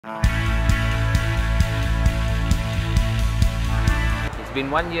It's been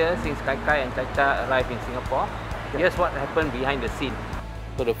 1 year since Kai Kai and Chacha arrived in Singapore. Here's what happened behind the scene.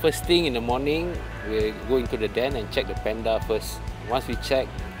 So the first thing in the morning, we go into the den and check the panda first. Once we check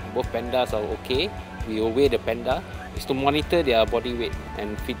both pandas are okay, we will weigh the panda. It's to monitor their body weight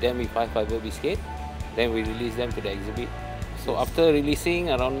and feed them with high fiber biscuit. Then we release them to the exhibit. So after releasing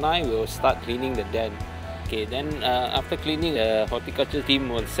around 9, we will start cleaning the den. Okay, then after cleaning, the horticulture team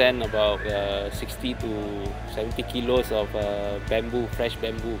will send about 60 to 70 kilos of bamboo, fresh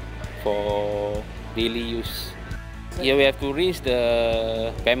bamboo for daily use. Here we have to rinse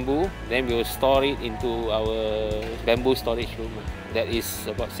the bamboo, then we will store it into our bamboo storage room. That is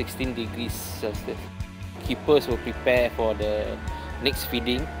about 16 degrees Celsius. Keepers will prepare for the next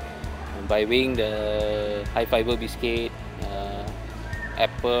feeding by weighing the high fiber biscuit,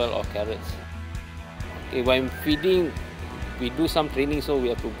 apple or carrots. Okay, when feeding, we do some training, so we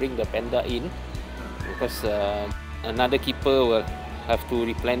have to bring the panda in because another keeper will have to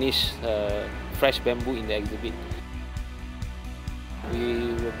replenish fresh bamboo in the exhibit.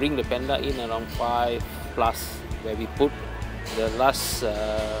 We will bring the panda in around 5 plus, where we put the last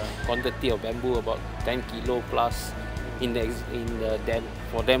quantity of bamboo, about 10 kilo plus, in the den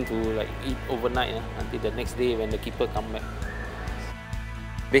for them to eat overnight until the next day when the keeper come back.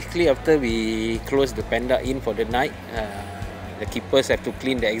 Basically, after we close the panda in for the night, the keepers have to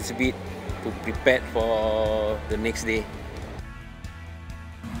clean the exhibit to prepare for the next day.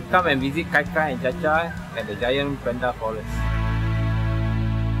 Come and visit Kai Kai and Chacha at the Giant Panda Forest.